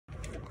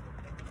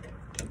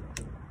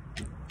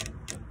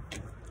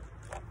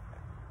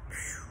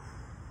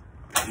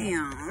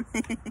Damn.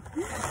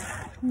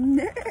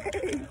 Nay.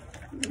 Nay.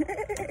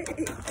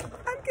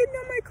 I'm getting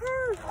on my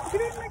car.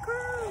 Get in my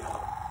car.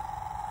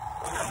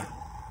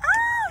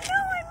 Oh, no,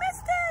 I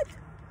missed it.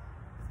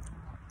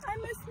 I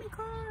missed my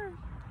car.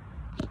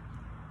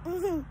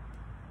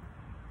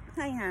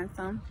 Hi,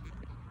 handsome.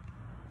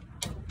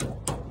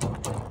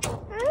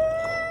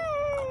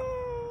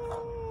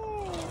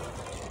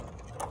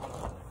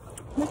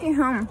 Look at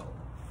him.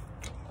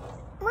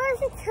 Where's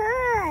the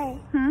toy?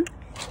 Hmm?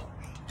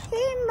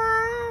 Hey, Mom.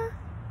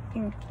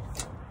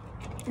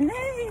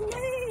 Nay,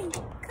 Nay.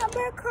 Come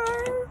back,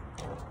 car.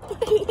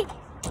 Nay,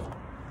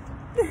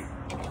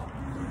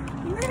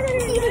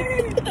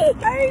 Nay.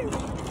 Hey.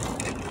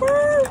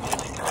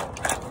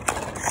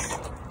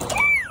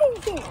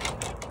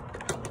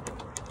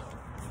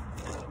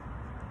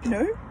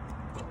 No?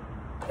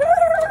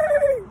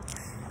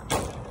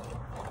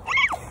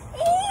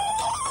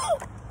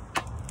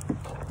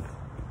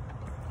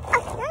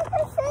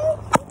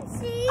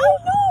 Oh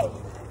no!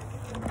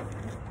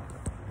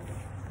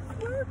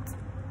 What?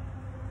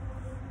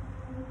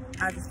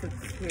 I just took the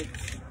switch.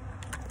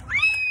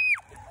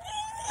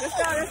 Let's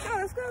go, let's go,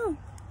 let's go.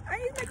 I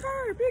need my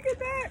car. Bring it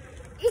back.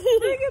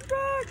 Bring it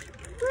back.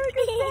 Bring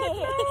it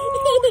back.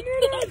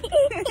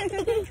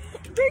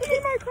 No, bring me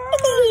my car.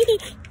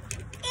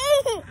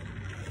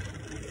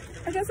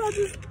 I guess I'll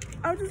just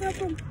have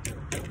to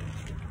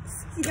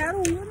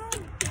skedaddle, you know?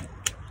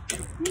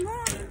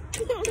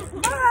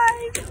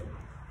 Bye.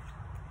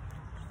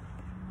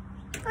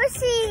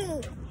 Pussy.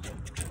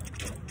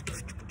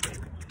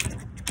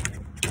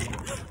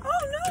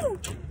 Oh no.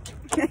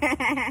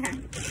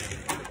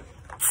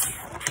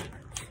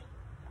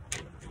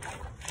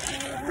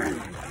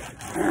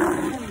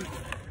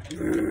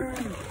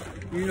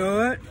 You know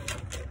what?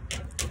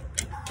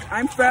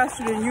 I'm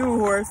faster than you,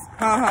 horse.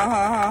 Ha ha ha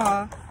ha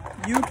ha.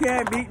 You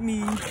can't beat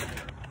me.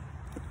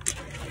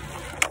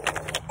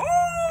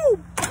 Oh!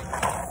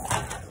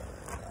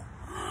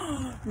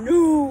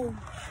 No.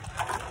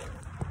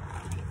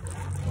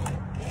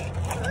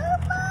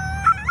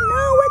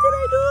 No, what did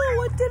I do?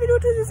 What did I do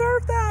to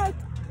deserve that?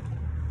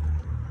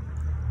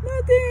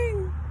 Nothing.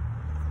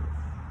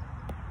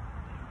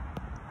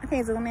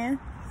 Okay, zoom in.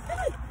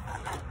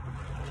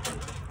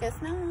 Yes,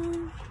 no.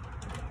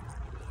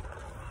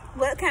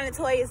 What kind of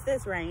toy is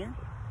this, Ryan?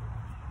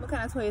 What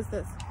kind of toy is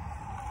this?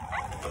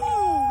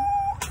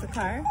 The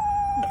car?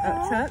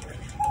 Truck?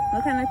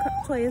 What kind of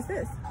toy is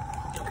this?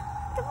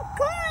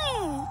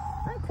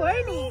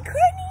 Courtney.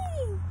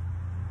 Courtney.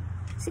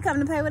 She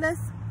coming to play with us?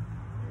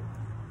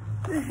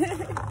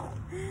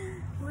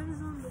 What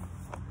is on the...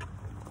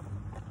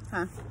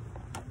 Huh?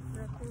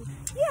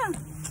 Yeah.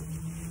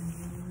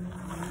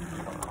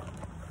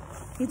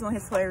 He's doing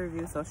his toy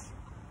review, so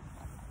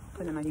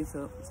put him on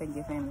YouTube so he can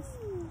get famous.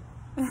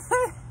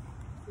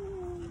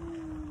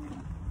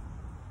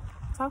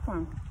 Talk for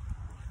him.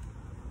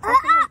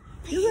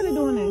 You really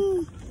doing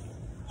it?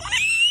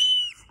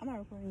 I'm not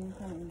recording you,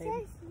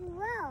 baby.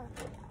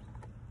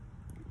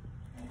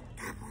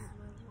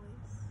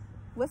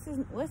 What's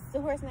the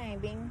horse name,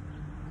 Bing?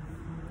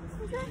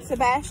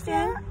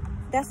 Sebastian?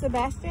 That's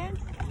Sebastian?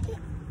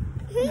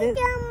 Hey,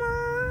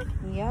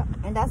 Mom. Yep,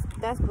 and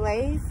that's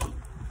Blaze.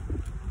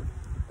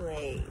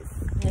 Blaze.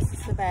 This is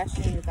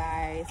Sebastian, you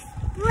guys.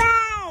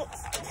 Right.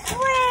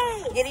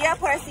 Get it up,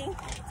 horsey.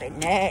 Say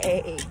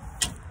nay.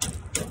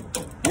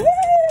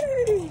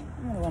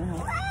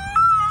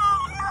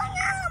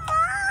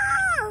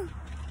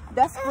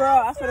 That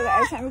squirrel, I swear to God,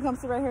 every time he comes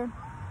to right here,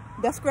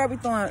 that squirrel be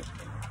throwing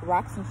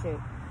rocks and shit.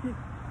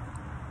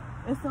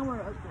 It's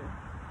somewhere up there.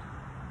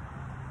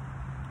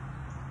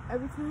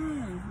 Every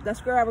time. That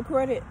squirrel I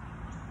recorded,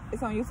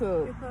 it's on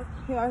YouTube.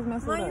 He always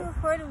messes with us. Why are you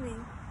recording me?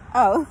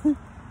 Oh,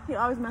 he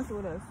always messes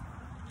with us.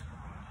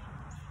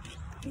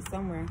 He's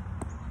somewhere.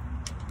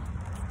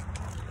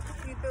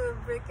 You threw a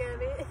brick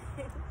at it.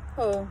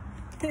 Oh.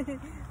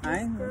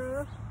 I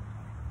know.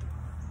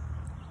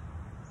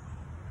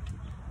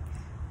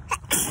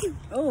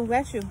 Oh,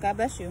 bless you. God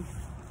bless you.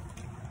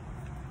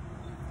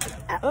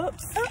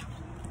 Oops.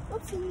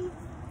 Oopsie.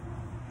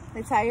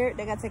 They tired?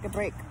 They gotta take a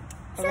break.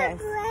 A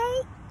rest.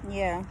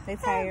 Yeah, they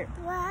tired.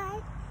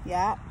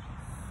 Yeah.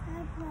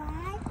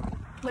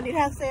 What do you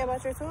have to say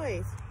about your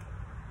toys?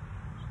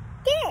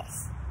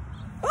 This.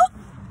 Oh,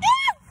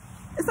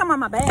 it's something on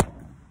my back.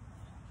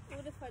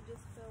 What if I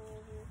just fell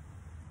over?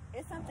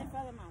 It's something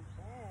fell in my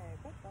bag.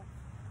 What the?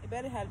 It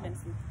better have been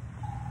some